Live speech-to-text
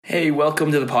Hey,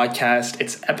 welcome to the podcast.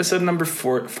 It's episode number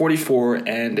 44,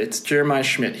 and it's Jeremiah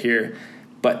Schmidt here.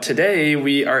 But today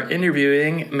we are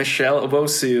interviewing Michelle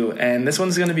Owusu, and this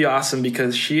one's going to be awesome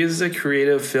because she is a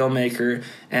creative filmmaker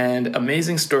and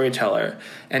amazing storyteller,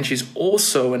 and she's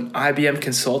also an IBM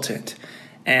consultant.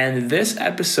 And this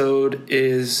episode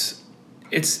is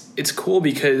it's cool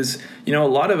because, you know, a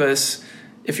lot of us,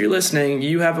 if you're listening,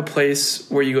 you have a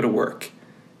place where you go to work,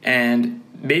 and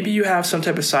maybe you have some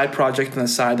type of side project on the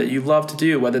side that you love to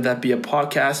do, whether that be a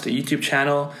podcast, a YouTube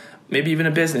channel, maybe even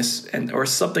a business or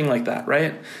something like that,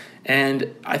 right?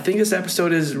 And I think this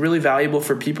episode is really valuable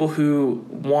for people who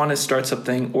want to start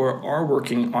something or are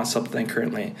working on something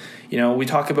currently. You know, we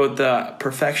talk about the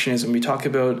perfectionism, we talk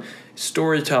about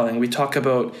storytelling, we talk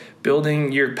about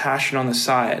building your passion on the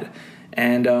side.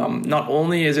 And not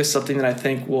only is this something that I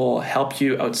think will help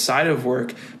you outside of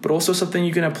work, but also something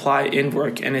you can apply in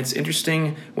work. And it's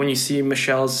interesting when you see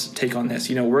Michelle's take on this,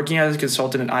 you know, working as a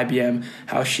consultant at IBM,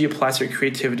 how she applies her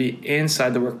creativity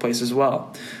inside the workplace as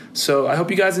well. So I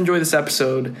hope you guys enjoy this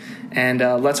episode, and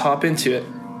let's hop into it.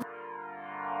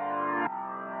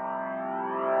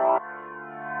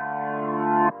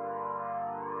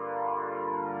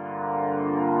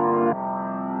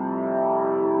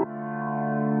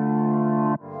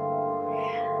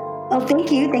 Well,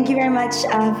 thank you. Thank you very much,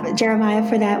 Jeremiah,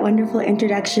 for that wonderful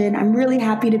introduction. I'm really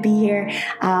happy to be here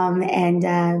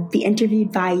and be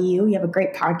interviewed by you. You have a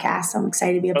great podcast, so I'm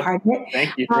excited to be a part of it.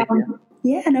 Thank you. Thank you.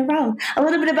 Yeah, no problem. A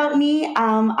little bit about me.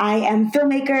 I am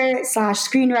filmmaker /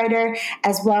 screenwriter,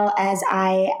 as well as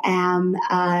I am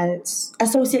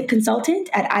associate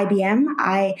consultant at IBM.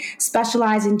 I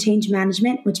specialize in change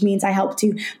management, which means I help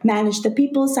to manage the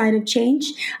people side of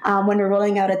change when we're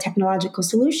rolling out a technological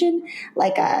solution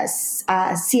like a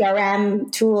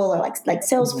CRM tool or like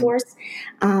Salesforce.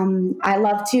 I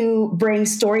love to bring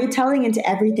storytelling into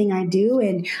everything I do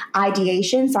and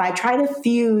ideation. So I try to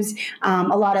fuse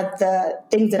a lot of the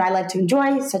things that I like to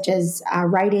enjoy, such as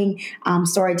writing,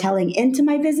 storytelling into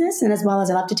my business. And as well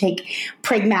as I love to take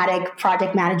pragmatic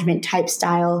project management type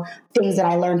style things that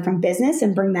I learned from business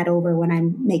and bring that over when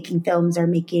I'm making films or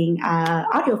making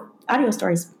audio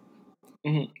stories.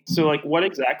 Mm-hmm. So, like, what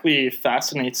exactly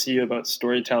fascinates you about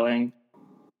storytelling?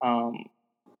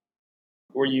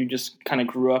 Or you just kind of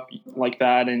grew up like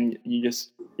that and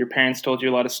your parents told you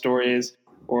a lot of stories,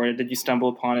 or did you stumble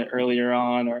upon it earlier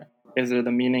on, or is there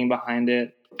the meaning behind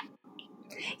it?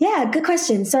 Yeah, good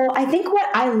question. So I think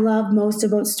what I love most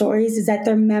about stories is that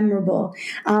they're memorable.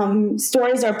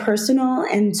 Stories are personal,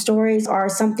 and stories are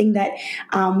something that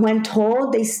when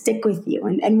told, they stick with you.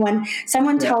 And when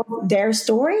someone tells their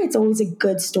story, it's always a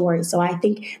good story. So I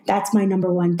think that's my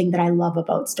number one thing that I love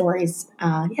about stories.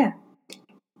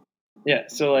 Yeah.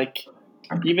 So, like,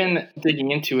 even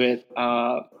digging into it,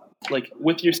 like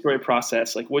with your story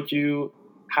process, like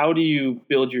how do you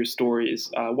build your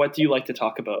stories? What do you like to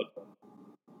talk about?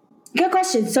 Good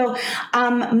question. So,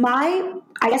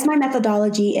 I guess my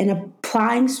methodology in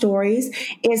applying stories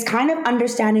is kind of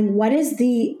understanding what is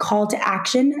the call to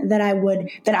action that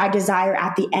I desire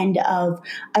at the end of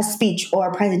a speech or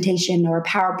a presentation or a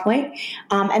PowerPoint,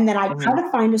 and then I try to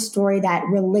find a story that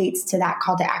relates to that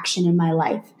call to action in my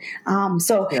life.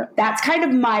 That's kind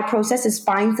of my process: is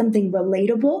find something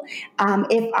relatable.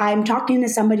 If I'm talking to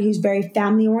somebody who's very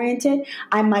family oriented,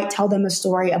 I might tell them a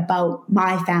story about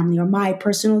my family or my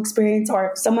personal experience.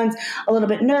 Or if someone's a little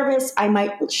bit nervous, I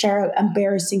might share an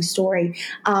embarrassing story.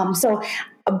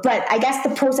 But I guess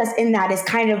the process in that is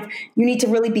kind of, you need to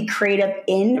really be creative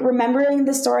in remembering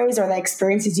the stories or the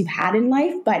experiences you've had in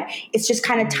life, but it's just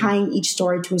kind of tying each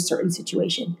story to a certain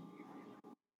situation.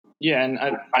 Yeah, and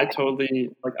I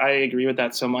totally, like, I agree with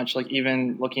that so much. Like,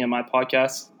 even looking at my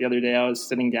podcast the other day, I was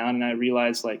sitting down and I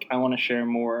realized, like, I want to share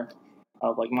more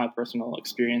of, like, my personal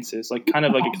experiences, like, kind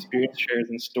of like experience shares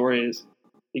and stories,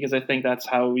 because I think that's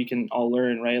how we can all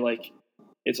learn, right? Like,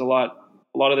 it's a lot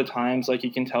of the times, like,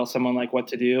 you can tell someone, like, what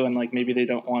to do, and, like, maybe they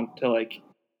don't want to, like,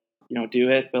 you know,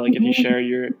 do it, but, like, if you share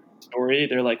your story,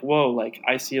 they're like, whoa, like,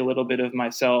 I see a little bit of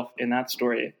myself in that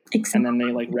story. Exactly. And then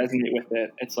they, like, resonate with it.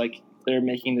 It's like they're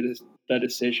making the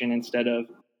decision instead of,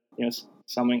 you know,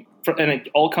 something, and it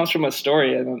all comes from a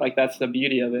story, and, like, that's the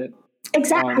beauty of it.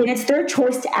 Exactly. And it's their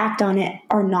choice to act on it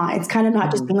or not. It's kind of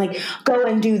not just being like, go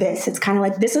and do this. It's kind of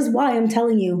like, this is why I'm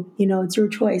telling you, you know, it's your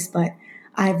choice, but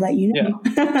I've let you know.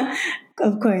 Yeah.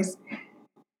 Of course.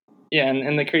 Yeah.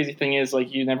 And the crazy thing is,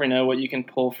 like, you never know what you can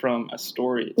pull from a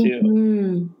story too.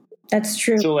 Mm-hmm. That's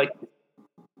true. So, like,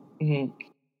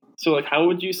 how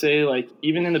would you say, like,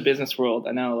 even in the business world,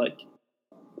 I know, like,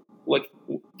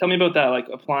 tell me about that, like,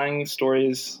 applying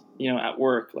stories, you know, at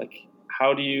work, like,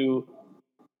 how do you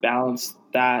balance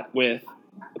that with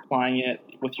applying it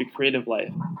with your creative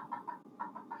life?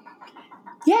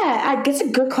 Yeah, I guess a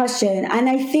good question. And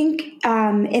I think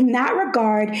in that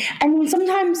regard, I mean,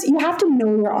 sometimes you have to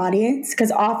know your audience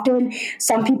because often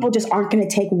some people just aren't going to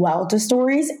take well to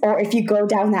stories. Or if you go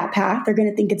down that path, they're going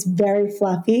to think it's very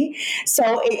fluffy.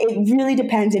 So it really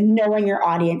depends in knowing your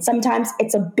audience. Sometimes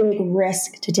it's a big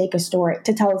risk to take a story,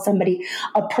 to tell somebody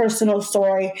a personal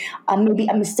story, maybe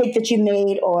a mistake that you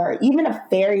made, or even a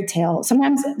fairy tale.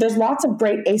 Sometimes there's lots of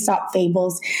great Aesop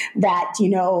fables that,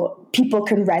 people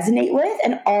can resonate with,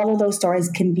 and all of those stories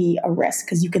can be a risk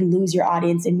because you can lose your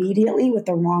audience immediately with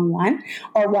the wrong one,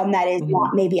 or one that is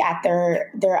not maybe at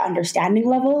their understanding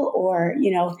level, or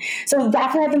so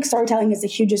definitely I think storytelling is the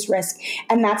hugest risk,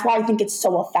 and that's why I think it's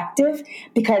so effective,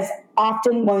 because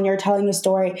often when you're telling a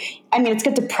story, I mean, it's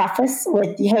good to preface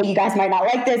with, hey, you guys might not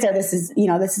like this, or this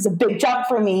is a big jump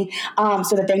for me,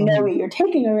 so that they know that you're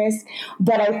taking a risk.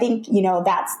 But I think,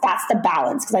 that's the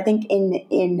balance. Because I think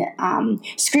in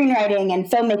screenwriting and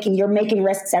filmmaking, you're making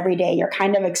risks every day. You're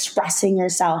kind of expressing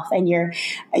yourself, and you're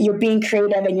being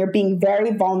creative, and you're being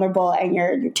very vulnerable, and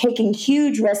you're taking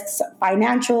huge risks,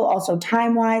 financial, also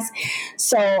time-wise.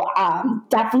 So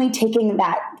definitely taking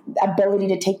that ability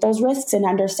to take those risks and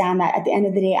understand that at the end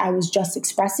of the day, I was just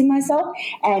expressing myself,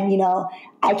 and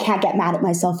I can't get mad at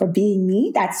myself for being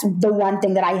me. That's the one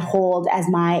thing that I hold as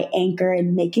my anchor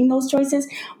in making those choices.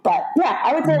 But yeah,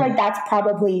 I would say like that's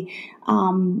probably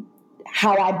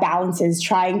how I balance, is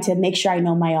trying to make sure I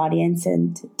know my audience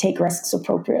and take risks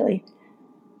appropriately.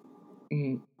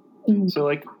 So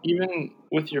like, even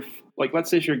with your, like, let's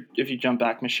say if you jump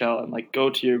back, Michelle, and like go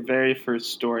to your very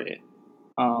first story,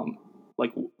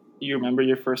 like, you remember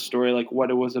your first story, like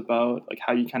what it was about, like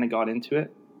how you kind of got into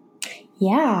it?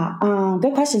 Yeah,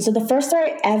 good question. So the first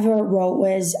story I ever wrote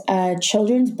was a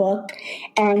children's book,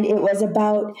 and it was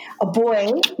about a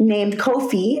boy named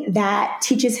Kofi that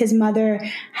teaches his mother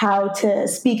how to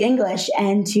speak English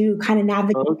and to kind of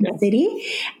navigate the city.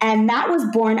 And that was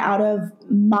born out of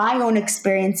my own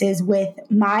experiences with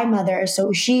my mother.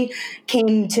 So she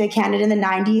came to Canada in the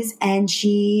 90s, and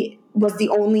she was the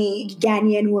only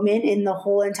Ghanaian woman in the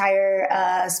whole entire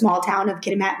small town of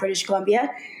Kitimat, British Columbia.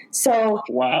 So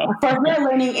for her,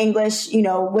 learning English,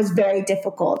 was very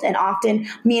difficult. And often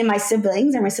me and my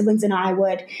siblings and I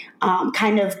would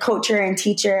kind of coach her and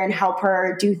teach her and help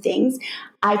her do things.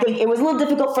 I think it was a little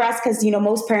difficult for us because,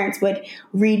 most parents would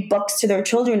read books to their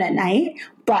children at night,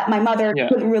 but my mother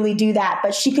couldn't really do that,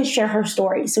 but she could share her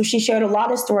stories. So she shared a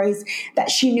lot of stories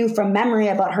that she knew from memory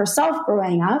about herself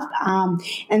growing up.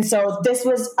 And so this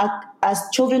was a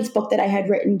children's book that I had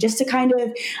written just to kind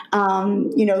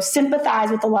of, sympathize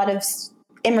with a lot of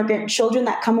immigrant children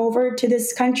that come over to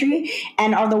this country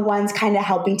and are the ones kind of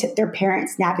helping their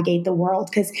parents navigate the world,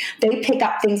 because they pick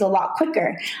up things a lot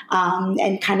quicker,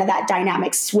 and kind of that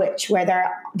dynamic switch where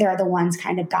they're the ones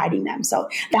kind of guiding them. So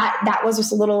that was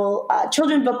just a little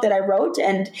children's book that I wrote,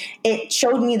 and it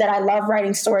showed me that I love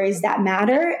writing stories that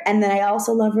matter, and then I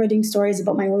also love writing stories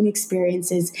about my own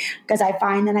experiences, because I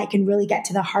find that I can really get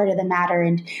to the heart of the matter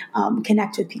and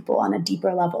connect with people on a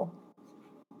deeper level.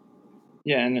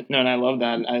 Yeah, and I love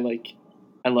that.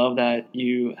 I love that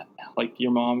you, like, your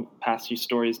mom passed you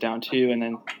stories down too, and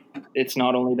then it's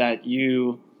not only that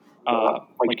you,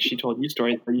 like, she told you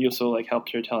stories, but you also like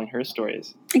helped her telling her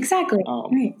stories. Exactly.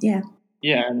 Right. Yeah.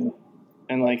 Yeah,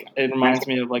 and like it reminds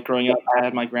me of like growing up. I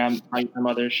had my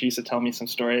grandmother. She used to tell me some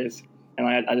stories, and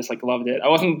I just like loved it. I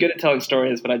wasn't good at telling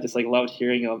stories, but I just like loved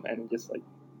hearing them, and just like,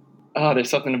 oh,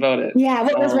 there's something about it. Yeah.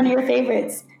 What was one of your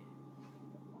favorites?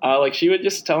 Like she would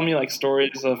just tell me like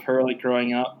stories of her like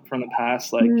growing up from the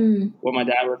past, like what my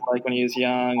dad was like when he was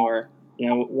young, or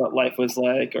what life was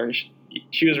like, or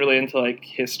she was really into like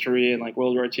history and like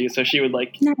World War II. So she would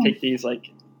like take these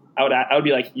like I would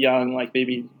be like young, like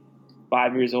maybe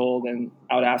 5 years old, and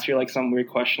I would ask her like some weird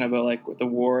question about like the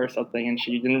war or something, and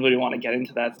she didn't really want to get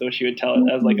into that, so she would tell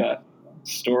it as like a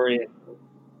story.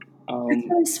 That's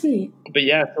really sweet. But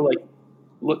yeah, so like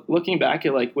looking back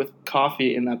at like with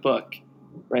Coffee in that book.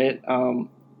 Right.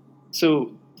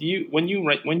 So when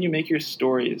you make your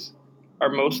stories, are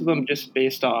most of them just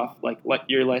based off like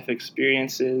your life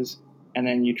experiences, and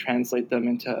then you translate them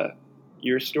into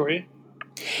your story?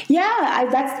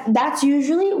 Yeah, that's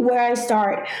usually where I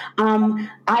start.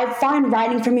 I find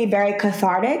writing for me very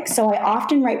cathartic, so I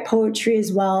often write poetry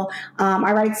as well.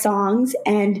 I write songs,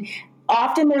 and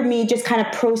often they're me just kind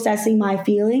of processing my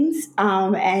feelings.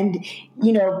 And,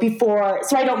 before,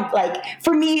 so I don't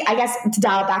for me, I guess to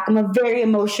dial back, I'm a very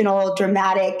emotional,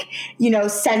 dramatic,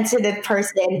 sensitive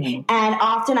person. Mm-hmm. And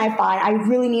often I find I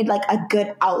really need like a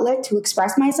good outlet to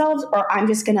express myself, or I'm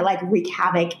just going to like wreak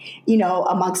havoc,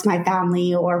 amongst my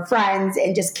family or friends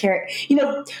and just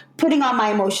putting on my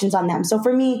emotions on them. So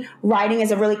for me, writing is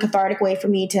a really cathartic way for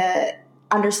me to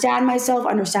understand myself,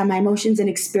 understand my emotions, and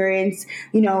experience,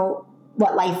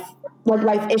 what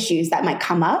life issues that might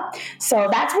come up. So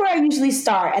that's where I usually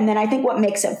start. And then I think what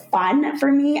makes it fun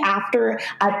for me after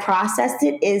I've processed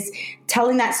it is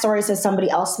telling that story so somebody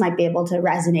else might be able to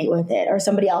resonate with it, or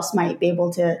somebody else might be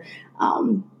able to,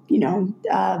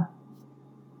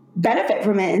 benefit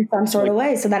from it in some sort of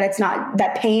way, so that it's not,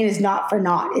 that pain is not for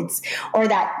naught, or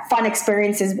that fun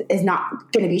experience is not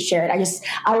going to be shared. I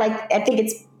think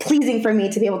it's pleasing for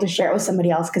me to be able to share it with somebody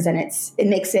else, because then it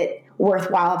makes it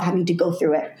worthwhile of having to go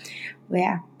through it.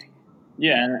 Yeah,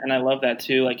 and I love that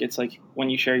too. Like, it's like when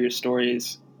you share your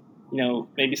stories,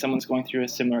 maybe someone's going through a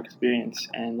similar experience,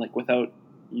 and like without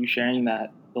you sharing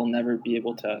that, they'll never be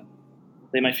able to.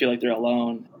 They might feel like they're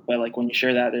alone, but like when you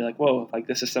share that, they're like, whoa, like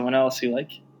this is someone else who like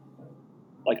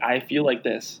I feel like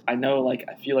this. I know, like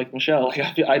I feel like Michelle.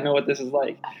 Like I know what this is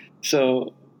like.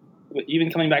 So even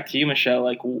coming back to you, Michelle,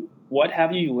 like what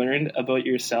have you learned about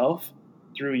yourself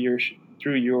through your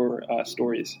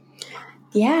stories?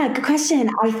 Yeah, good question.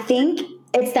 I think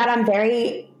it's that I'm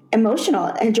very emotional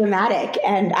and dramatic,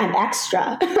 and I'm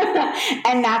extra,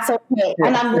 and that's okay. Yeah.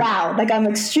 And I'm loud, like I'm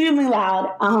extremely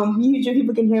loud. Usually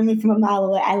people can hear me from a mile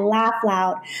away. I laugh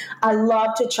loud. I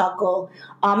love to chuckle,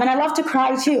 and I love to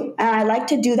cry too. And I like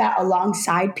to do that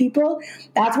alongside people.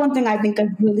 That's one thing I think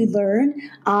I've really learned.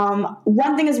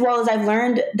 One thing as well is I've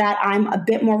learned that I'm a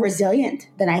bit more resilient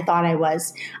than I thought I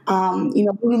was. When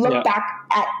we look back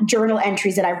at journal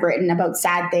entries that I've written about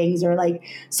sad things, or like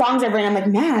songs I've written, I'm like,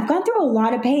 man, I've gone through a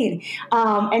lot of pain.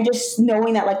 And just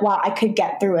knowing that like, wow, I could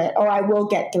get through it, or I will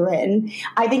get through it. And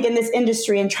I think in this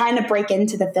industry and trying to break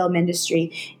into the film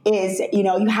industry is,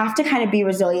 you have to kind of be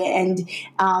resilient, and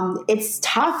it's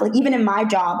tough. Like even in my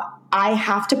job, I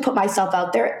have to put myself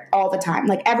out there all the time.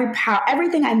 Like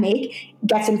everything I make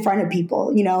gets in front of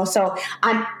people, so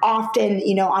I'm often,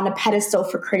 on a pedestal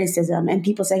for criticism, and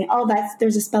people saying, oh,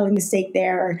 there's a spelling mistake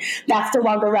there, or that's no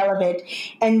longer relevant.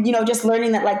 And, just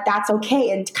learning that like, that's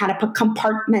okay, and kind of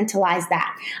compartmentalize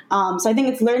that. So I think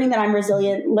it's learning that I'm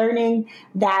resilient, learning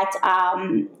that,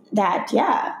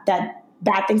 that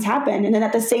bad things happen. And then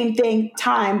at the same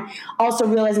time, also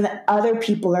realizing that other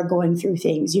people are going through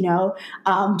things,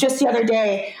 just the other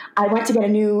day, I went to get a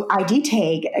new ID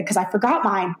tag because I forgot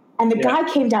mine. And the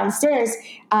guy came downstairs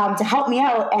to help me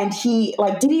out, and he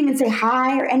like didn't even say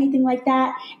hi or anything like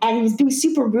that. And he was being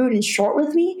super rude and short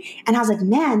with me. And I was like,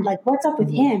 man, like what's up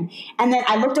with him? And then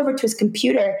I looked over to his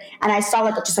computer, and I saw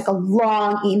just a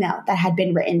long email that had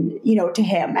been written, to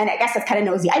him. And I guess that's kind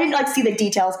of nosy. I didn't see the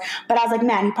details, but I was like,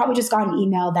 man, he probably just got an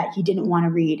email that he didn't want to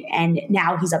read, and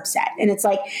now he's upset. And it's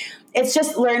like, it's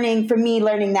just learning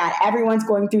that everyone's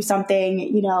going through something,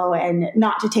 and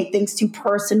not to take things too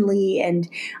personally, and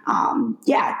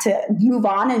to move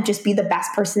on and just be the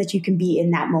best person that you can be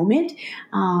in that moment.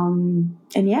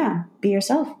 Be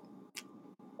yourself.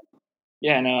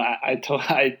 Yeah, no,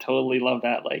 I totally love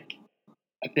that. Like,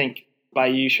 I think by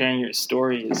you sharing your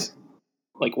stories,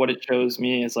 like what it shows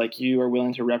me is like you are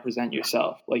willing to represent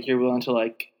yourself. Like you're willing to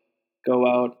like go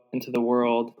out into the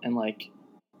world and like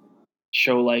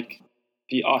show like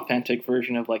the authentic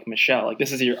version of like Michelle. Like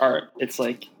this is your art. It's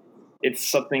like it's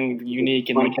something unique,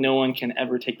 and like no one can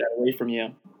ever take that away from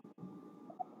you.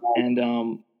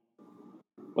 And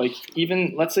like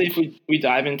even let's say if we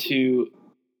dive into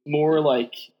more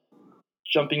like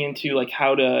jumping into like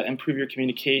how to improve your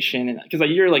communication, and because like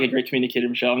you're like a great communicator,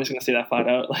 Michelle. I'm just gonna say that flat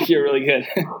out. Like you're really good.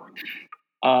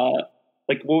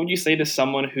 Like what would you say to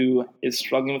someone who is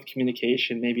struggling with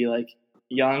communication, maybe like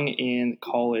young in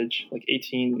college, like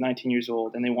 18, 19 years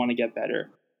old, and they want to get better?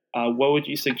 What would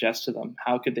you suggest to them?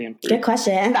 How could they improve? Good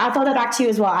question. And I'll throw that back to you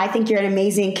as well. I think you're an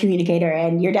amazing communicator,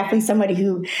 and you're definitely somebody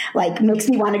who like makes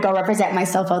me want to go represent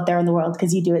myself out there in the world,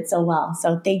 because you do it so well.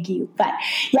 So thank you. But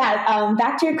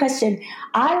back to your question.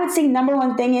 I would say number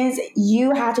one thing is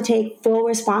you have to take full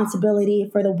responsibility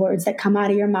for the words that come out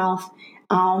of your mouth.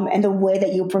 And the way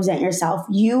that you present yourself.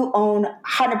 You own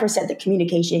 100% the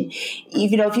communication.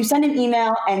 If you send an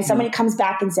email and somebody comes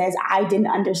back and says, I didn't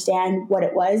understand what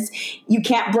it was, you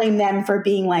can't blame them for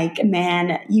being like,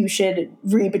 man, you should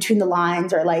read between the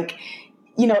lines, or like,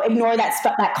 ignore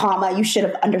that comma. You should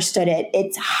have understood it.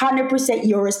 It's 100%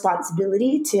 your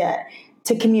responsibility to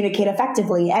to communicate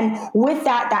effectively. And with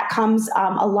that comes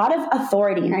a lot of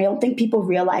authority. And I don't think people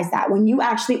realize that when you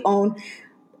actually own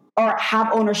or have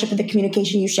ownership of the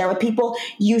communication you share with people,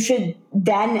 you should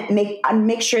then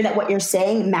make sure that what you're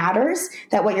saying matters,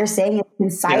 that what you're saying is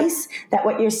concise, that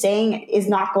what you're saying is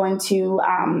not going to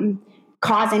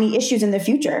cause any issues in the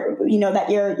future. That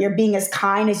you're being as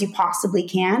kind as you possibly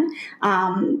can.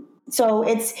 So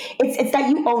it's that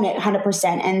you own it 100%,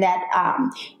 and that.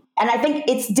 And I think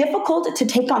it's difficult to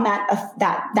take on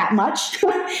that much,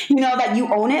 that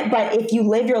you own it. But if you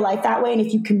live your life that way and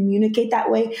if you communicate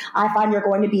that way, I find you're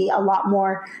going to be a lot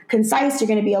more concise. You're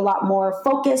going to be a lot more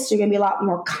focused. You're going to be a lot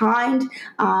more kind.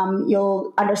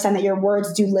 You'll understand that your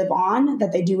words do live on,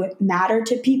 that they do matter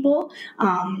to people,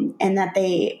 and that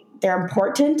they're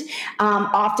important.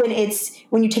 Often it's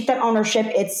when you take that ownership,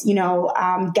 it's,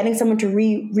 getting someone to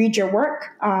read your work,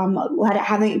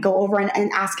 having it go over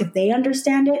and ask if they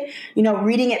understand it,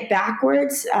 reading it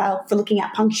backwards, for looking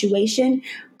at punctuation.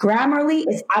 Grammarly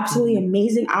is absolutely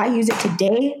amazing. I use it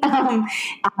today. I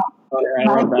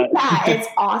love that. Yeah, it's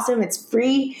awesome. It's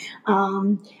free.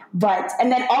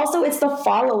 And then also it's the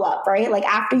follow-up, right? Like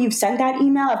after you've sent that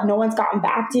email, if no one's gotten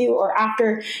back to you, or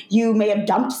after you may have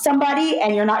dumped somebody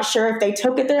and you're not sure if they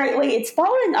took it the right way, it's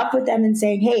following up with them and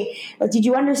saying, hey, did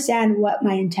you understand what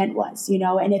my intent was?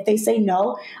 And if they say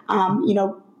no,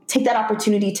 take that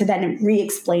opportunity to then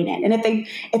re-explain it. And if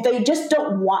they just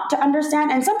don't want to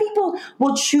understand, and some people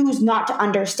will choose not to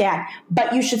understand,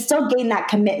 but you should still gain that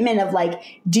commitment of like,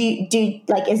 do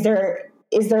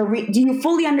you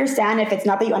fully understand? If it's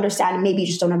not that you understand, maybe you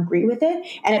just don't agree with it.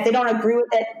 And if they don't agree with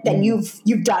it, then you've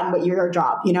done your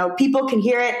job. People can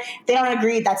hear it. If they don't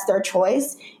agree, that's their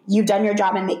choice. You've done your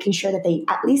job in making sure that they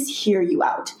at least hear you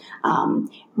out. So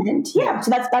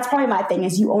that's probably my thing,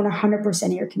 is you own 100%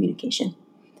 of your communication.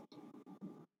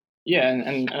 Yeah,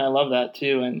 and I love that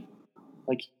too. And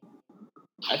like,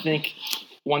 I think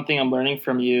one thing I'm learning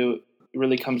from you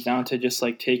really comes down to just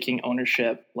like taking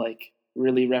ownership, like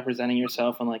really representing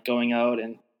yourself and like going out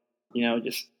and,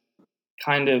 just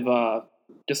kind of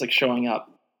just like showing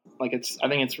up. Like I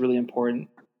think it's really important.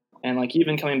 And like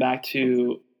even coming back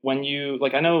to when you,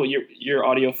 like, I know your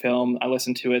audio film, I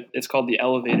listened to it. It's called The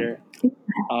Elevator,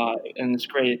 and it's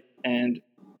great. And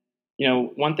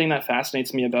one thing that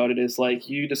fascinates me about it is like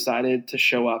you decided to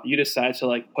show up. You decided to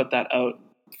like put that out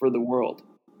for the world.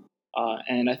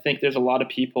 And I think there's a lot of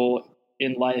people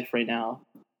in life right now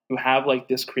who have like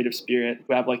this creative spirit,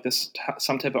 who have like this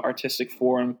some type of artistic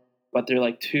form, but they're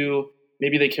like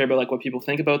maybe they care about like what people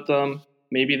think about them.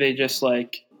 Maybe they just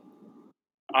like,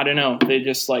 I don't know, they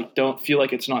just like don't feel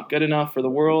like it's not good enough for the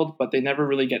world, but they never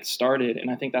really get started. And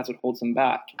I think that's what holds them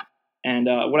back. And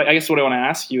what I want to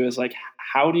ask you is like,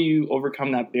 how do you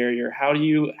overcome that barrier? How do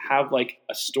you have like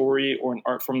a story or an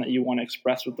art form that you want to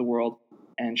express with the world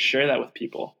and share that with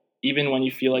people, even when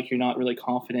you feel like you're not really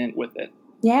confident with it?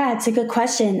 Yeah, it's a good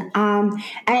question. And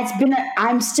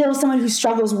I'm still someone who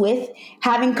struggles with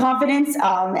having confidence,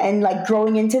 and like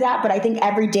growing into that. But I think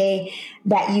every day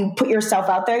that you put yourself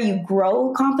out there, you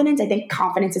grow confidence. I think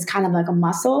confidence is kind of like a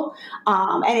muscle.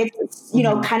 And it's,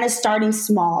 kind of starting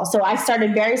small. So I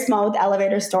started very small with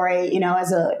Elevator Story,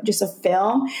 as just a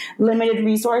film, limited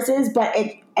resources, but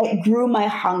it grew my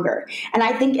hunger. And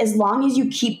I think as long as you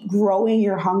keep growing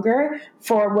your hunger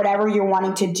for whatever you're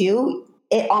wanting to do,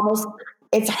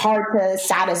 it's hard to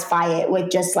satisfy it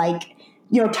with just like,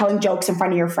 telling jokes in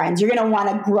front of your friends. You're going to want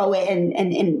to grow it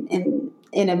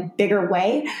in a bigger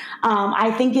way.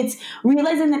 I think it's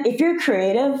realizing that if you're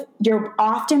creative, you're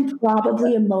often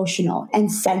probably emotional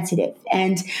and sensitive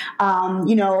and,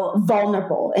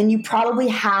 vulnerable. And you probably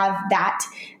have that.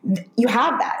 You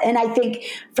have that. And I think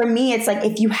for me, it's like,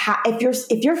 if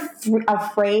you're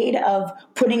afraid of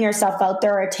putting yourself out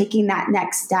there or taking that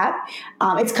next step,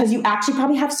 it's because you actually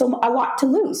probably have a lot to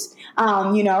lose,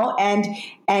 and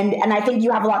I think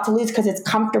you have a lot to lose because it's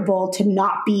comfortable to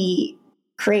not be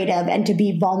creative and to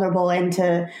be vulnerable and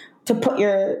to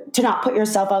not put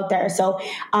yourself out there. So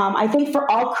I think for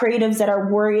all creatives that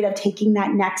are worried of taking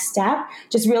that next step,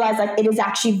 just realize like it is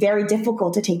actually very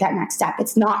difficult to take that next step.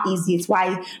 It's not easy. It's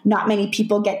why not many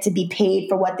people get to be paid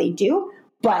for what they do.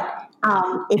 But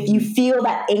if you feel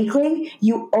that inkling,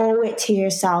 you owe it to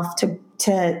yourself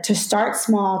to start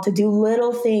small, to do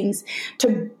little things,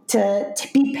 to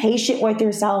be patient with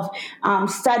yourself,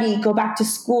 study, go back to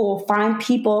school, find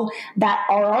people that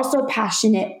are also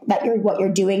passionate that what you're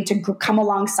doing to come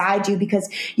alongside you, because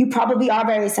you probably are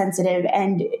very sensitive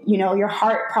and, your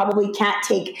heart probably can't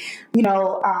take,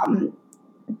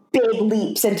 big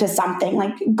leaps into something.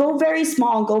 Like, go very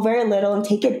small, go very little, and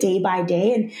take it day by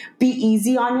day, and be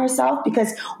easy on yourself,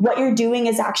 because what you're doing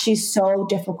is actually so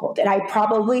difficult. And I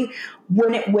probably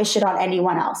wouldn't wish it on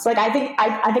anyone else. Like, I think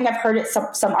I've heard it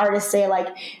some artists say, like,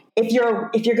 if you're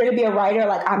going to be a writer,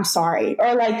 like, I'm sorry,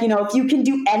 or like, if you can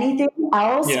do anything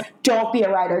else, don't be a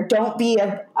writer, don't be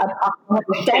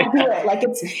don't do it. Like,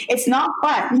 it's not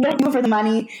fun. You don't do it for the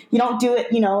money, you don't do it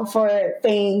for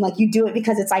fame. Like, you do it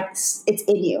because it's like it's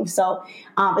in you. So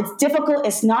it's difficult,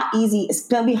 it's not easy, it's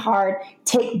gonna be hard.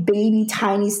 Take baby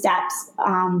tiny steps,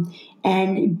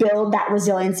 and build that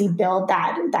resiliency, build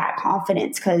that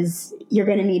confidence, because you're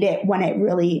gonna need it when it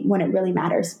really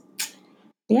matters.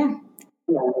 Yeah.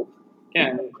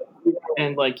 Yeah.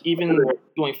 And like, even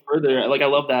going further, like, I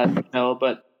love that,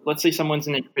 but let's say someone's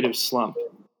in a creative slump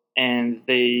and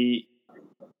they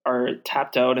are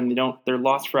tapped out and they're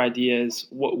lost for ideas.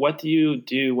 What do you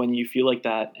do when you feel like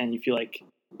that and you feel like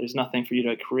there's nothing for you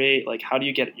to create? Like, how do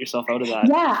you get yourself out of that?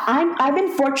 Yeah, I've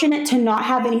been fortunate to not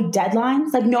have any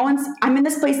deadlines. Like, I'm in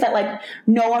this place that, like,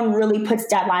 no one really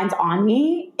puts deadlines on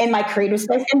me in my creative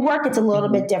space. In work, it's a little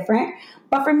bit different.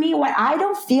 But for me, when I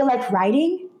don't feel like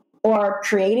writing or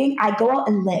creating, I go out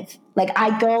and live. Like,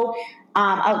 I go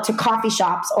out to coffee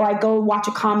shops, or I go watch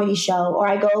a comedy show, or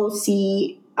I go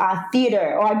see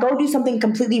theater, or I go do something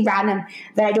completely random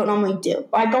that I don't normally do,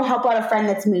 or I go help out a friend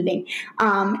that's moving.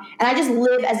 And I just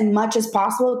live as much as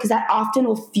possible, because that often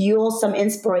will fuel some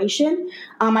inspiration.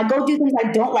 I go do things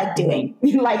I don't like doing.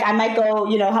 Like, I might go,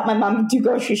 help my mom do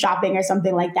grocery shopping or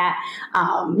something like that.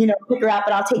 Pick her up,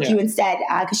 and I'll take you instead,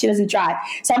 because she doesn't drive.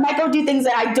 So I might go do things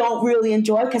that I don't really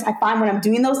enjoy, because I find when I'm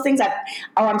doing those things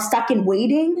I'm stuck in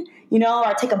waiting,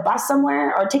 or take a bus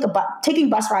somewhere, or taking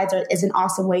bus rides is an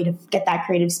awesome way to get that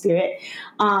creative spirit.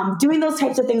 Doing those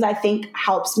types of things, I think,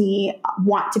 helps me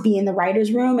want to be in the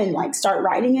writer's room and, like, start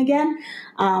writing again.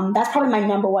 That's probably my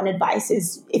number one advice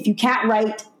is, if you can't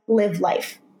write, live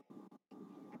life.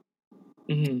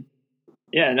 Mm-hmm.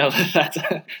 Yeah, no,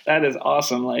 that is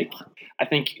awesome. Like, I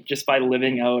think just by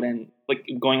living out and, like,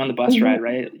 going on the bus ride,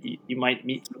 right? You might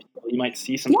meet some people, you might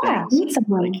see some things. Meet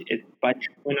someone. Like, by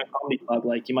joining a comedy club,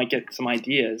 like, you might get some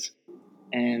ideas.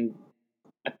 And,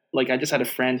 like, I just had a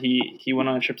friend, he went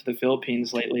on a trip to the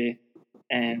Philippines lately,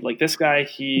 and, like, this guy,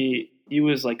 he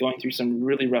was, like, going through some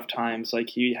really rough times. Like,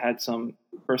 he had some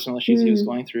personal issues he was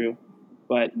going through,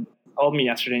 but he called me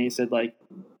yesterday and he said, like,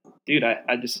 dude,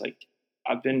 I just, like,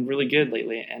 I've been really good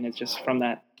lately, and it's just from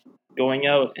that going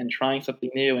out and trying something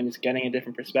new and just getting a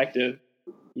different perspective.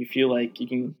 You feel like you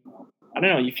can, I don't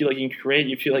know, you feel like you can create,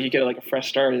 you feel like you get, like, a fresh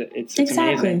start. It's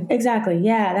amazing. Exactly.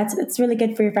 Yeah, it's really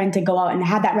good for your friend to go out and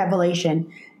have that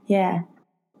revelation. Yeah.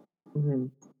 Mm-hmm.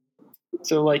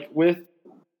 So, like, with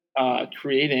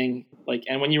creating, like,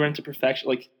 and when you were into perfection,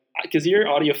 like, because your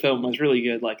audio film was really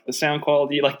good, like, the sound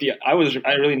quality, like, I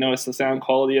really noticed the sound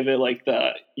quality of it, like,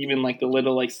 even the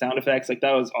little, like, sound effects, like,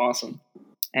 that was awesome.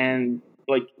 And,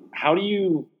 like,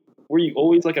 were you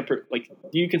always like do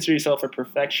you consider yourself a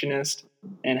perfectionist,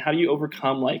 and how do you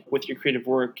overcome, like, with your creative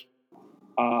work,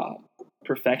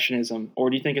 perfectionism,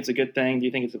 or do you think it's a good thing? Do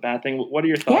you think it's a bad thing? What are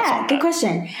your thoughts on that? Yeah, good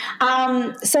question.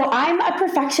 So I'm a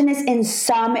perfectionist in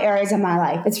some areas of my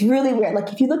life. It's really weird.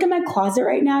 Like, if you look at my closet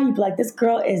right now, you'd be like, this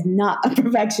girl is not a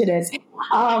perfectionist.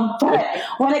 But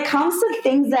when it comes to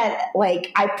things that,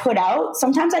 like, I put out,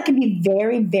 sometimes I can be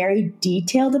very, very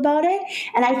detailed about it.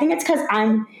 And I think it's because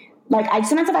I'm, like,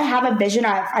 sometimes if I have a vision or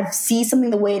I see something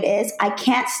the way it is, I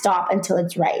can't stop until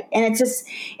it's right. And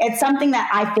it's something that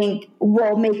I think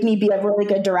will make me be a really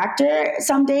good director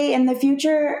someday in the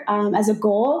future, as a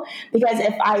goal, because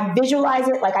if I visualize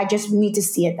it, like, I just need to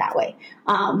see it that way.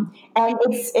 And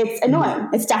it's annoying.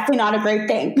 It's definitely not a great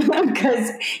thing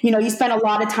because, you spend a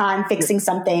lot of time fixing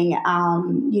something,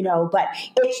 but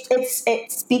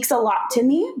it speaks a lot to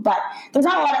me, but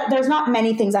there's not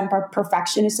many things I'm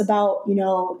perfectionist about,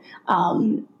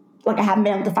 like, I haven't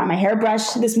been able to find my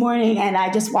hairbrush this morning and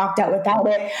I just walked out without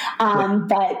it.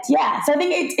 But yeah, so I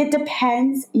think it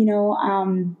depends,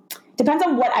 depends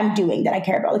on what I'm doing that I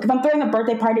care about. Like, if I'm throwing a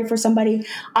birthday party for somebody,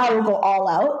 I will go all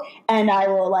out and I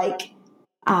will, like,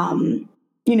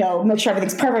 make sure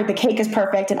everything's perfect, the cake is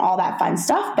perfect and all that fun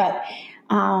stuff. But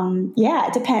yeah,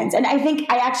 it depends. And I think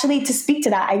to speak to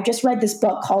that, I just read this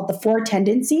book called The Four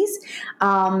Tendencies,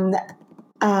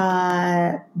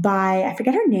 by, I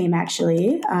forget her name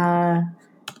actually.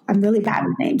 I'm really bad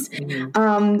with names.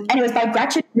 Anyways, by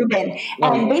Gretchen Ruben.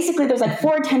 And basically there's like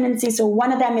 4 tendencies. So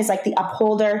one of them is like the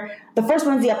upholder. The first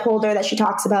one is the upholder that she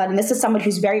talks about. And this is someone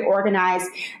who's very organized,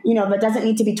 but doesn't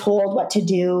need to be told what to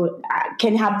do,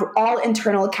 can have all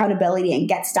internal accountability and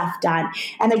get stuff done.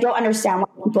 And they don't understand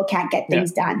why people can't get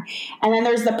things done. And then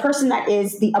there's the person that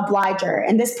is the obliger.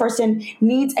 And this person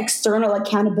needs external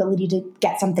accountability to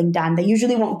get something done. They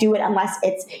usually won't do it unless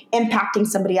it's impacting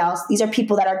somebody else. These are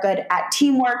people that are good at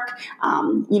teamwork.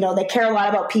 They care a lot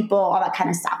about people, all that kind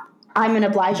of stuff. I'm an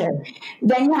obliger.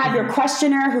 Then you have your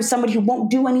questioner, who's somebody who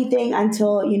won't do anything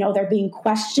until, they're being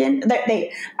questioned.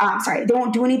 They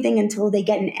won't do anything until they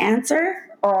get an answer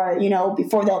or,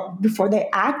 before they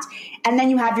act. And then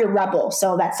you have your rebel.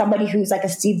 So that's somebody who's like a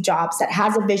Steve Jobs that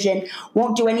has a vision,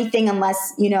 won't do anything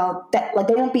unless, that like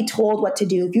they won't be told what to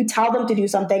do. If you tell them to do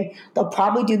something, they'll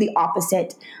probably do the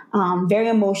opposite. Very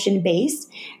emotion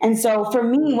based. And so for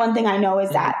me, one thing I know is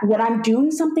that when I'm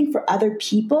doing something for other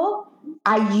people,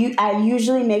 I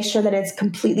usually make sure that it's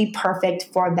completely perfect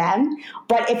for them.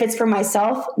 But if it's for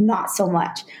myself, not so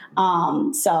much.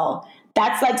 So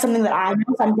that's like something that I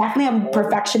know. So I'm definitely a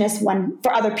perfectionist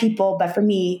for other people, but for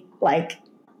me, like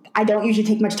I don't usually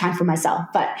take much time for myself,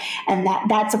 and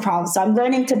that's a problem. So I'm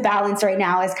learning to balance right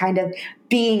now as kind of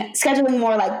scheduling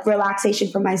more like relaxation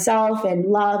for myself and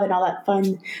love and all that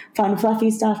fun, fluffy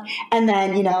stuff. And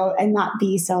then, and not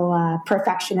be so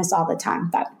perfectionist all the time.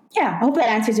 But yeah, I hope that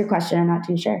answers your question. I'm not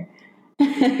too sure.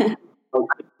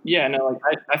 Yeah, no,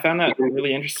 like I found that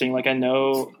really interesting. Like I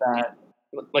know that,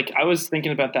 like I was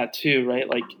thinking about that too, right?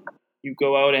 Like you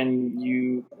go out and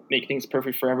you make things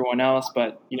perfect for everyone else,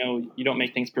 but you don't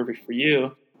make things perfect for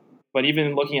you. But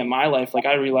even looking at my life, like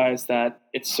I realized that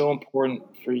it's so important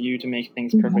for you to make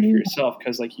things perfect for yourself,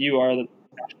 because like you are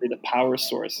actually the power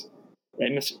source,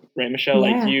 right, Michelle?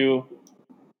 Yeah.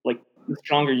 Like the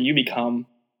stronger you become,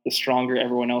 the stronger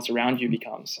everyone else around you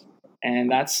becomes.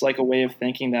 And that's like a way of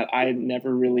thinking that I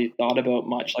never really thought about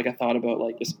much. Like I thought about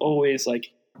like just always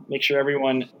like make sure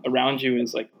everyone around you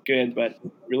is like good, but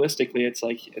realistically it's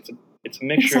like it's a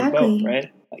mixture of both,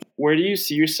 right? Like where do you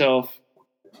see yourself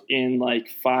in like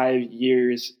 5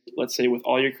 years, let's say, with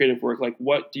all your creative work? Like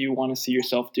what do you want to see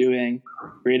yourself doing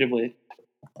creatively?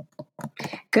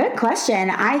 Good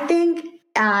question. I think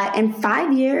in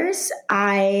 5 years,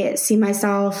 I see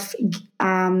myself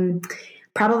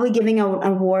probably giving an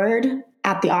award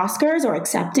at the Oscars or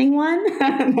accepting one.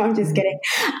 No, I'm just kidding.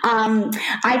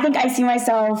 I think I see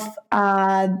myself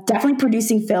definitely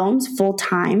producing films full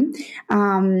time.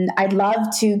 I'd love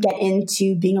to get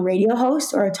into being a radio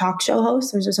host or a talk show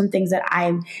host. Those are some things that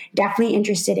I'm definitely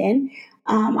interested in.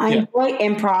 I enjoy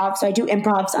improv, so I do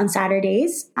improvs on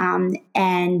Saturdays,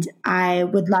 and I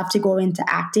would love to go into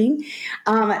acting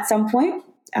at some point.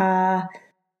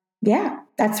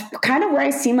 That's kind of where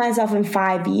I see myself in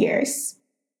 5 years.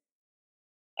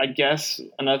 I guess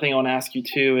another thing I want to ask you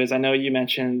too is I know you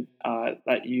mentioned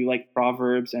that you like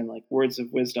proverbs and like words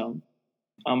of wisdom.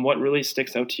 What really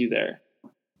sticks out to you there?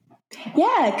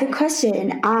 Yeah, good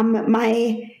question.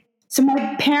 My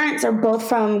parents are both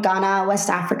from Ghana, West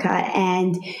Africa,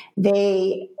 and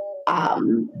they,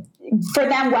 for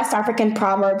them, West African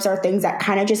proverbs are things that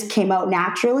kind of just came out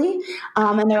naturally.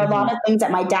 And there are a lot of things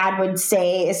that my dad would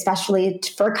say, especially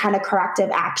for kind of corrective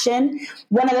action.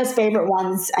 One of those favorite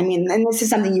ones, and this is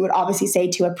something you would obviously say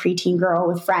to a preteen girl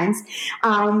with friends, is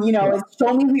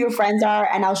show me who your friends are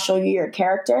and I'll show you your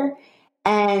character.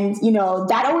 And,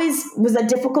 that always was a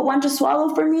difficult one to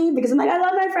swallow for me because I'm like, I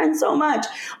love my friends so much.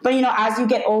 But, as you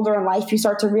get older in life, you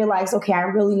start to realize, okay, I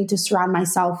really need to surround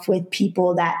myself with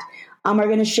people that are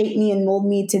going to shape me and mold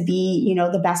me to be,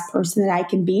 the best person that I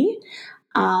can be.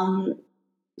 So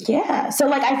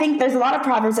like, I think there's a lot of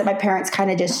proverbs that my parents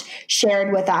kind of just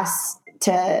shared with us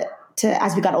to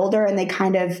as we got older, and they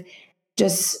kind of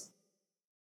just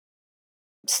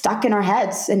stuck in our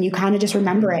heads, and you kind of just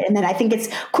remember it. And then I think it's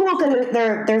cool because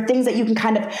there are things that you can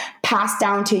kind of pass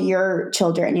down to your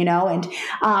children, and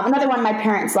another one my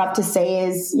parents love to say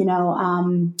is,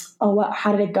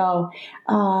 how did it go?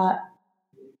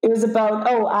 It was about,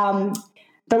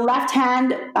 the left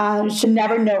hand should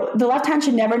never know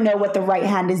what the right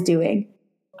hand is doing.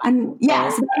 And so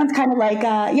that one's kind of like,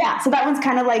 so that one's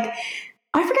kind of like,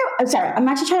 I forget. I'm sorry. I'm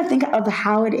actually trying to think of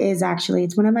how it is actually.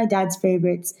 It's one of my dad's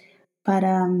favorites. But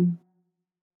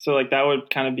so like that would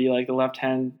kind of be like the left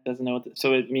hand doesn't know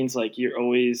so it means like you're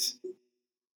always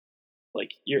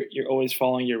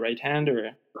following your right hand,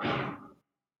 or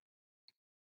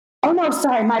no, no,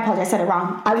 sorry, my apologies. I said it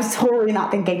wrong. I was totally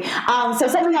not thinking. So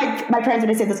something like my parents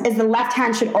would say this is the left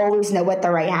hand should always know what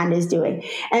the right hand is doing.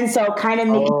 And so kind of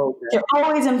making you're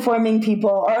always informing people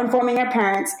or informing your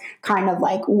parents kind of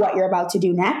like what you're about to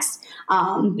do next.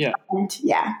 And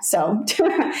so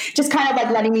just kind of like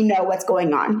letting me know what's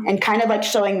going on and kind of like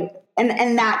showing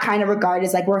and that kind of regard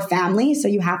is like we're family. So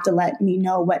you have to let me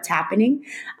know what's happening.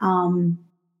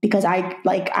 Because I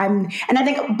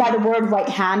think by the word right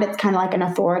hand, it's kind of like an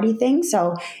authority thing.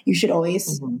 So you should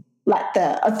always let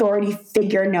the authority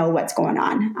figure know what's going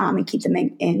on and keep them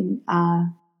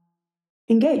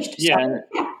engaged. Yeah.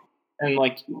 So, and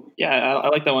like, I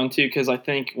like that one too. Cause I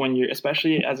think when you're,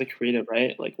 especially as a creative,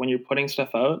 right? Like when you're putting stuff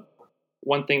out,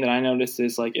 one thing that I noticed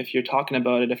is like, if you're talking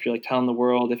about it, if you're like telling the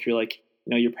world, if you're like,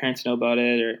 your parents know about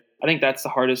it, or I think that's the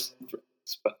hardest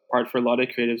part for a lot of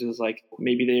creatives is like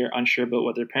maybe they're unsure about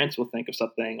what their parents will think of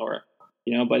something, or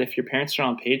but if your parents are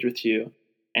on page with you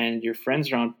and your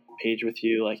friends are on page with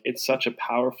you, like it's such a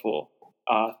powerful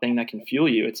thing that can fuel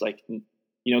you. It's like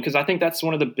because I think that's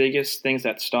one of the biggest things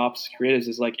that stops creatives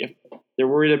is like if they're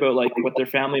worried about like what their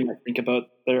family might think about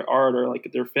their art or like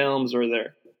their films or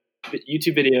their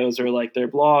YouTube videos or like their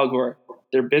blog or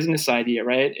their business idea,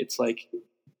 right? It's like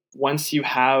once you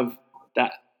have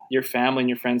that your family and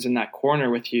your friends in that corner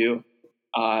with you,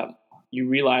 you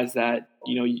realize that,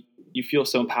 you feel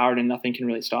so empowered and nothing can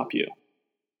really stop you.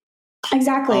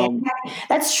 Exactly.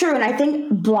 That's true. And I think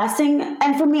blessing,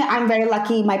 and for me, I'm very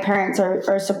lucky. My parents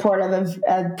are supportive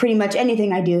of pretty much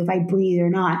anything I do, if I breathe or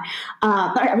not.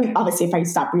 I mean, obviously if I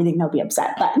stop breathing, they'll be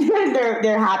upset, but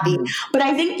they're happy. But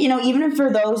I think, even for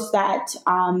those that,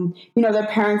 their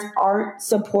parents aren't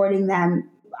supporting them,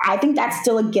 I think that's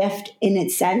still a gift in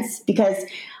its sense, because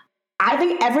I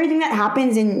think everything that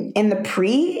happens in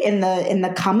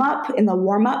the come up, in the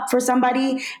warm up for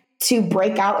somebody to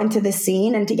break out into the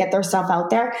scene and to get themselves out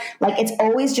there, like it's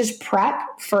always just prep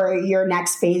for your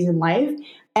next phase in life.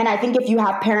 And I think if you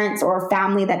have parents or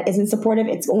family that isn't supportive,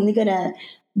 it's only going to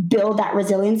build that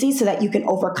resiliency so that you can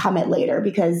overcome it later.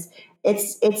 Because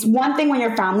it's one thing when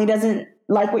your family doesn't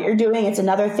like what you're doing. It's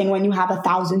another thing when you have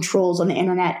 1,000 trolls on the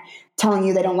internet telling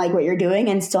you they don't like what you're doing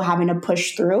and still having to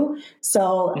push through.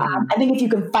 So I think if you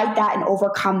can fight that and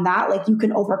overcome that, like you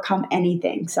can overcome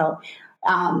anything. So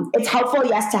it's helpful,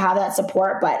 yes, to have that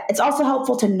support, but it's also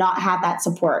helpful to not have that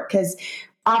support, because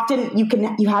often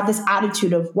you have this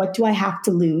attitude of what do I have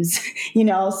to lose,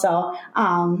 So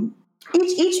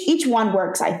each one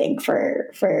works, I think,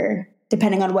 for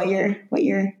depending on what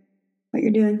you're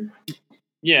doing.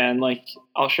 Yeah, and like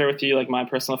I'll share with you like my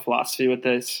personal philosophy with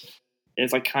this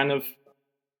is I kind of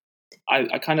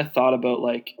thought about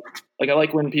like I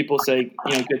like when people say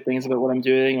good things about what I'm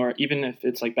doing, or even if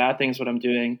it's like bad things what I'm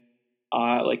doing.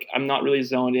 Like I'm not really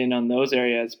zoned in on those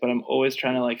areas, but I'm always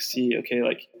trying to like see, okay,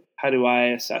 like how do I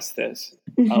assess this?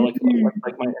 Like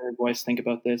my inner voice think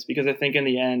about this? Because I think in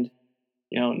the end,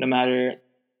 no matter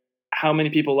how many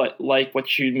people like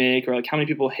what you make, or like how many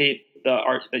people hate the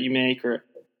art that you make, or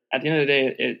at the end of the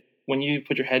day, when you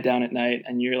put your head down at night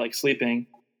and you're like sleeping,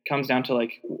 it comes down to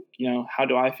like, how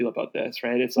do I feel about this?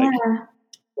 Right. It's like,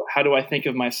 how do I think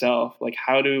of myself? Like,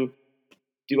 how do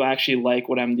I actually like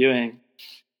what I'm doing?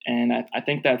 And I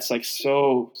think that's like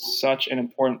such an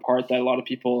important part that a lot of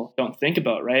people don't think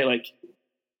about, right? Like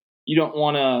you don't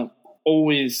want to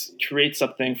always create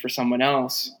something for someone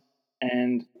else.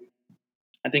 And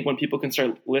I think when people can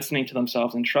start listening to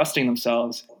themselves and trusting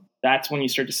themselves, that's when you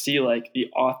start to see like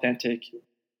the authentic,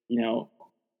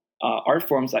 art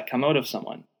forms that come out of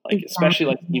someone. Like, especially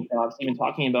like Steve Jobs, even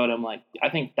talking about him, like I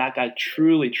think that guy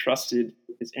truly trusted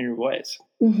his inner voice.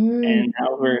 And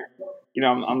now we're,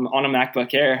 I'm on a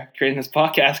MacBook Air creating this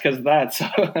podcast because of that. So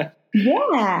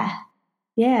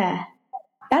yeah,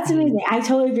 that's amazing. I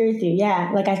totally agree with you.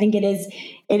 Yeah, like I think it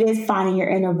is finding your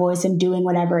inner voice and doing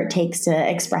whatever it takes to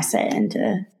express it and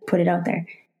to put it out there.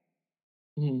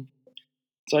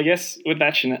 So I guess with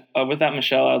that,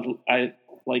 Michelle, I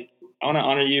want to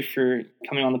honor you for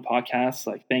coming on the podcast.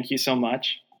 Like, thank you so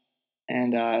much.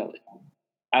 And I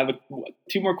have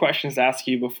two more questions to ask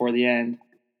you before the end.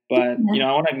 But,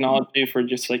 I want to acknowledge you for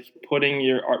just like putting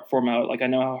your art form out. Like, I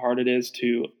know how hard it is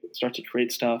to start to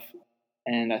create stuff.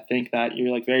 And I think that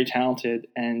you're like very talented,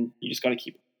 and you just got to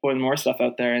keep putting more stuff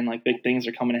out there, and like big things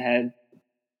are coming ahead.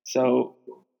 So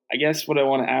I guess what I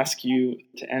want to ask you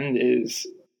to end is,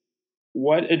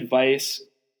 what advice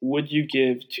would you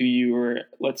give to your,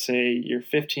 let's say, your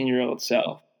 15-year-old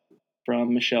self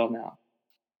from Michelle now?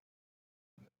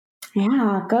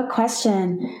 Yeah, good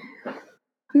question.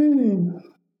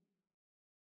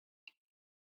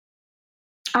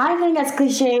 I think, as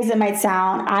cliche as it might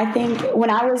sound, I think when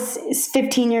I was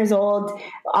 15 years old,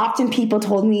 often people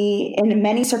told me in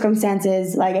many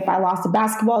circumstances, like if I lost a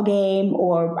basketball game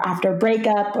or after a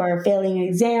breakup or failing an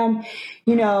exam,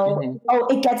 Mm-hmm. oh,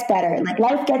 it gets better. Like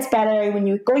life gets better. When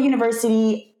you go to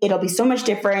university, it'll be so much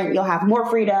different. You'll have more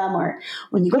freedom, or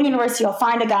when you go to university, you'll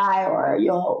find a guy, or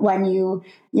you'll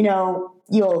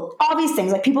all these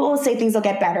things. Like people will say things will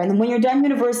get better. And then when you're done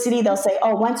university, they'll say,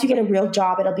 oh, once you get a real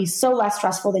job, it'll be so less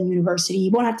stressful than university.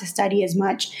 You won't have to study as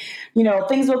much.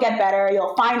 Things will get better.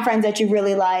 You'll find friends that you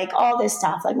really like, all this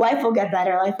stuff. Like life will get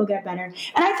better. Life will get better. And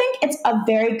I think it's a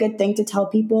very good thing to tell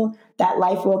people that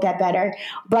life will get better.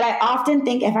 But I often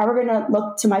think if I were going to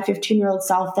look to my 15-year-old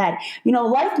self that,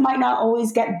 life might not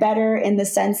always get better in the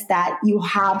sense that you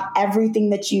have everything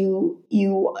that you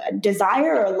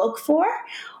desire or look for,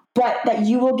 but that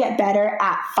you will get better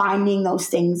at finding those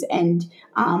things and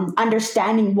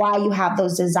understanding why you have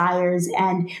those desires,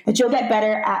 and that you'll get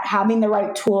better at having the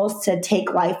right tools to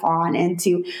take life on and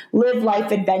to live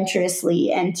life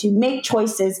adventurously and to make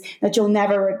choices that you'll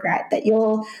never regret, that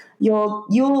you'll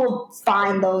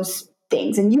find those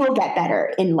things and you will get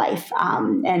better in life.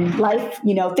 And life,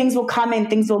 things will come and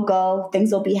things will go,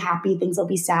 things will be happy, things will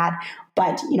be sad.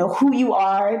 But, who you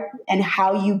are and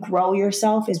how you grow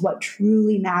yourself is what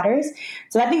truly matters.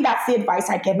 So I think that's the advice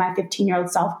I'd give my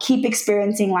 15-year-old self. Keep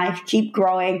experiencing life, keep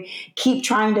growing, keep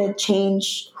trying to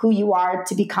change who you are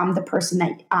to become the person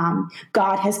that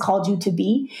God has called you to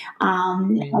be.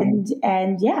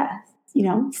 And yeah,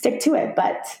 stick to it.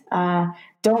 But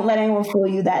don't let anyone fool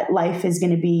you that life is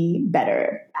going to be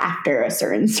better after a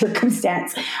certain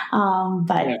circumstance.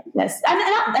 Yes,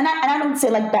 and I don't say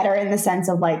like better in the sense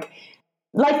of like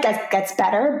life gets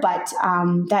better, but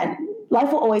that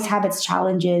life will always have its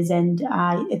challenges, and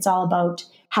it's all about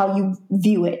how you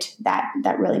view it.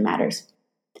 That really matters.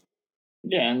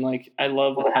 Yeah, and like I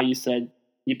love how you said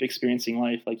keep experiencing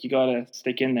life. Like you gotta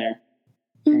stick in there,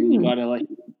 and you gotta like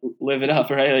live it up,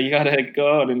 right? Like you gotta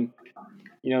go out and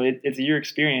it's your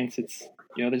experience. It's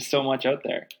there's so much out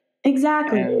there.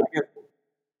 Exactly. And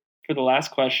for the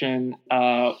last question,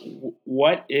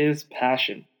 what is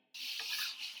passion?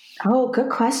 Oh, good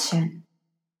question.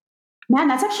 Man,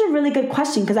 that's actually a really good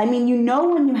question, because when you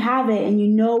have it and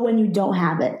when you don't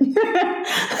have it.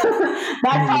 That's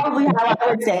probably how I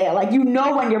would say it. Like,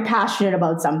 when you're passionate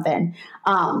about something.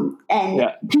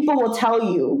 People will tell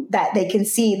you that they can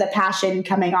see the passion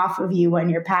coming off of you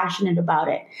when you're passionate about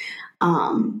it.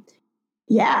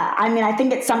 Yeah, I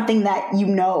think it's something that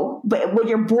but when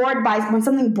you're bored when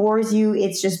something bores you,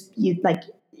 it's just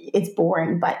it's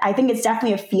boring. But I think it's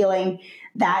definitely a feeling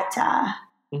that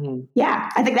yeah,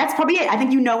 I think that's probably it. I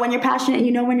think when you're passionate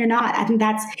and when you're not. I think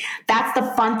that's the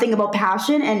fun thing about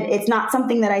passion, and it's not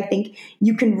something that I think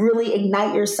you can really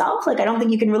ignite yourself. Like I don't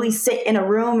think you can really sit in a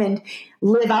room and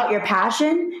live out your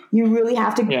passion. You really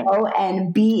have to go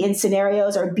and be in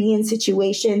scenarios or be in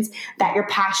situations that your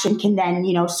passion can then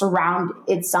surround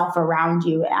itself around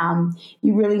you.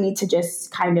 You really need to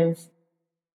just kind of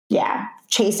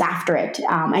chase after it.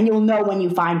 And you'll know when you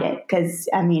find it, because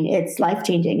it's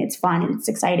life-changing, it's fun, and it's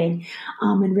exciting,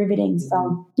 and riveting.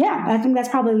 So I think that's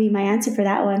probably my answer for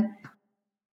that one.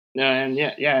 No, and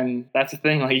and that's the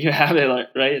thing, like you have it,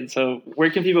 right? And so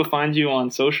where can people find you on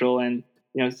social and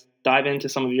dive into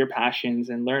some of your passions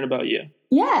and learn about you?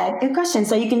 Yeah, good question.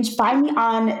 So you can find me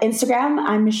on Instagram.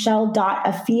 I'm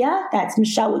Michelle.Afia. That's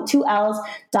Michelle with 2 L's,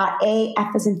 .A,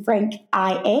 F as in Frank,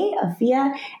 I-A,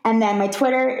 Afia. And then my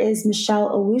Twitter is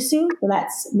Michelle Owusu. So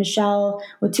that's Michelle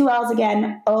with 2 L's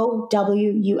again,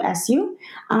 O-W-U-S-U.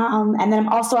 And then I'm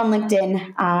also on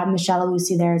LinkedIn, Michelle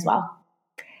Owusu there as well.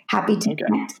 Happy to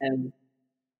connect. And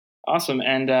awesome.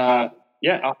 And I'll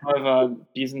have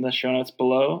these in the show notes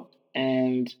below.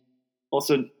 And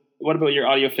also, what about your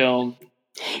audio film?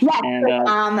 Yeah,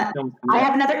 I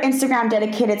have another Instagram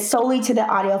dedicated solely to the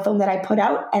audio film that I put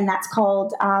out, and that's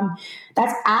called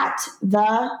that's at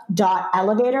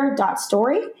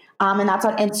the.elevator.story, and that's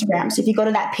on Instagram. So if you go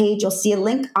to that page, you'll see a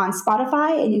link on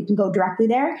Spotify, and you can go directly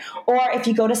there. Or if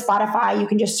you go to Spotify, you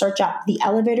can just search up The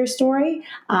Elevator Story,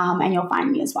 and you'll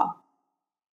find me as well.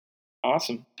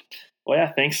 Awesome.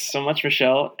 Well, thanks so much,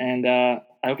 Michelle, and I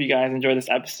hope you guys enjoy this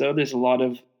episode. There's a lot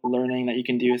of learning that you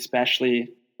can do,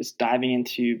 especially just diving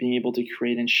into being able to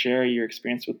create and share your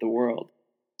experience with the world.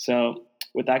 So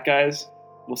with that, guys,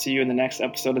 we'll see you in the next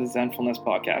episode of the Zenfulness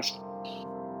podcast.